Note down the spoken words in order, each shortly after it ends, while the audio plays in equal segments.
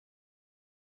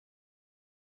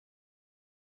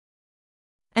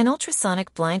An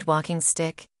ultrasonic blind walking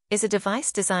stick is a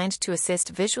device designed to assist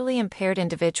visually impaired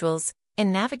individuals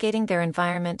in navigating their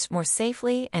environment more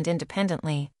safely and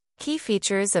independently. Key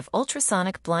features of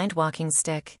ultrasonic blind walking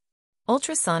stick.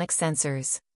 Ultrasonic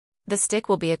sensors. The stick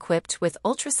will be equipped with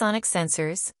ultrasonic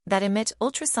sensors that emit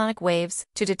ultrasonic waves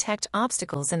to detect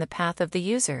obstacles in the path of the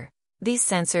user. These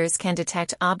sensors can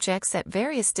detect objects at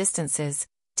various distances,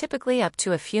 typically up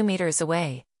to a few meters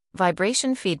away.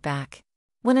 Vibration feedback.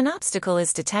 When an obstacle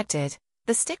is detected,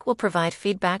 the stick will provide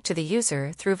feedback to the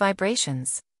user through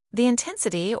vibrations. The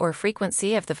intensity or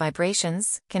frequency of the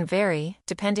vibrations can vary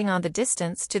depending on the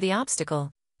distance to the obstacle,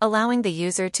 allowing the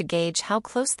user to gauge how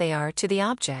close they are to the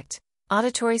object.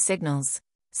 Auditory signals.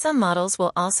 Some models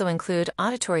will also include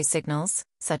auditory signals,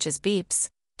 such as beeps,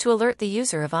 to alert the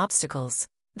user of obstacles.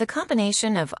 The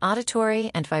combination of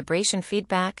auditory and vibration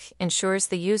feedback ensures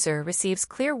the user receives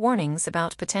clear warnings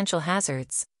about potential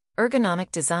hazards.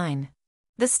 Ergonomic design.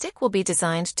 The stick will be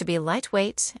designed to be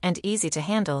lightweight and easy to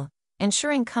handle,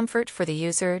 ensuring comfort for the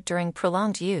user during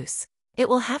prolonged use. It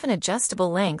will have an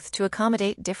adjustable length to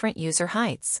accommodate different user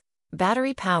heights.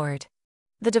 Battery-powered.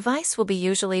 The device will be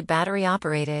usually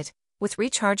battery-operated, with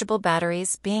rechargeable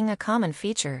batteries being a common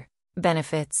feature.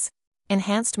 Benefits.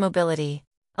 Enhanced mobility.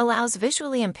 Allows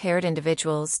visually impaired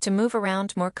individuals to move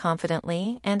around more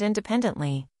confidently and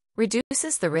independently.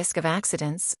 Reduces the risk of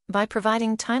accidents by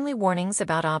providing timely warnings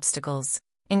about obstacles.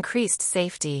 Increased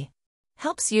safety.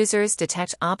 Helps users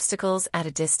detect obstacles at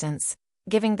a distance,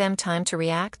 giving them time to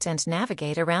react and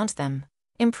navigate around them.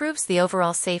 Improves the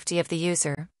overall safety of the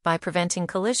user by preventing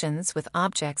collisions with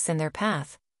objects in their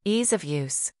path. Ease of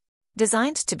use.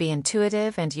 Designed to be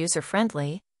intuitive and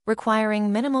user-friendly, requiring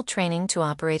minimal training to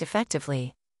operate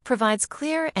effectively. Provides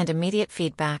clear and immediate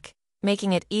feedback,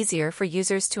 making it easier for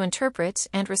users to interpret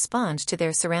and respond to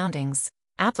their surroundings.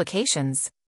 Applications.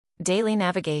 Daily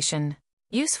navigation.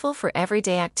 Useful for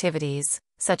everyday activities,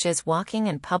 such as walking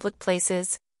in public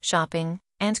places, shopping,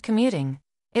 and commuting.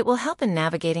 It will help in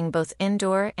navigating both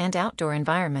indoor and outdoor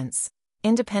environments.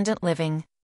 Independent living.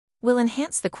 Will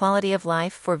enhance the quality of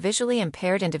life for visually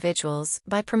impaired individuals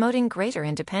by promoting greater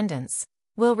independence.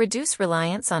 Will reduce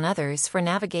reliance on others for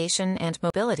navigation and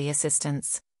mobility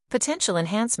assistance. Potential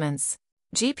enhancements.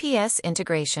 GPS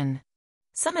integration.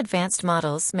 Some advanced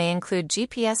models may include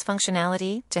GPS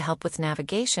functionality to help with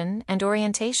navigation and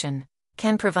orientation,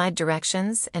 can provide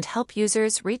directions and help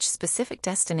users reach specific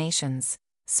destinations.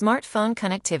 Smartphone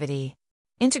connectivity.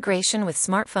 Integration with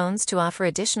smartphones to offer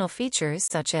additional features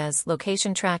such as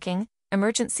location tracking,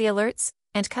 emergency alerts,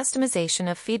 and customization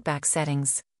of feedback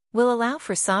settings. Will allow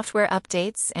for software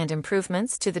updates and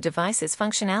improvements to the device's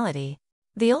functionality.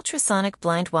 The ultrasonic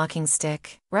blind walking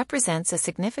stick represents a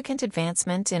significant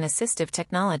advancement in assistive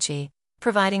technology,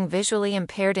 providing visually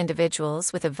impaired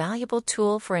individuals with a valuable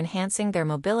tool for enhancing their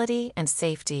mobility and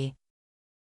safety.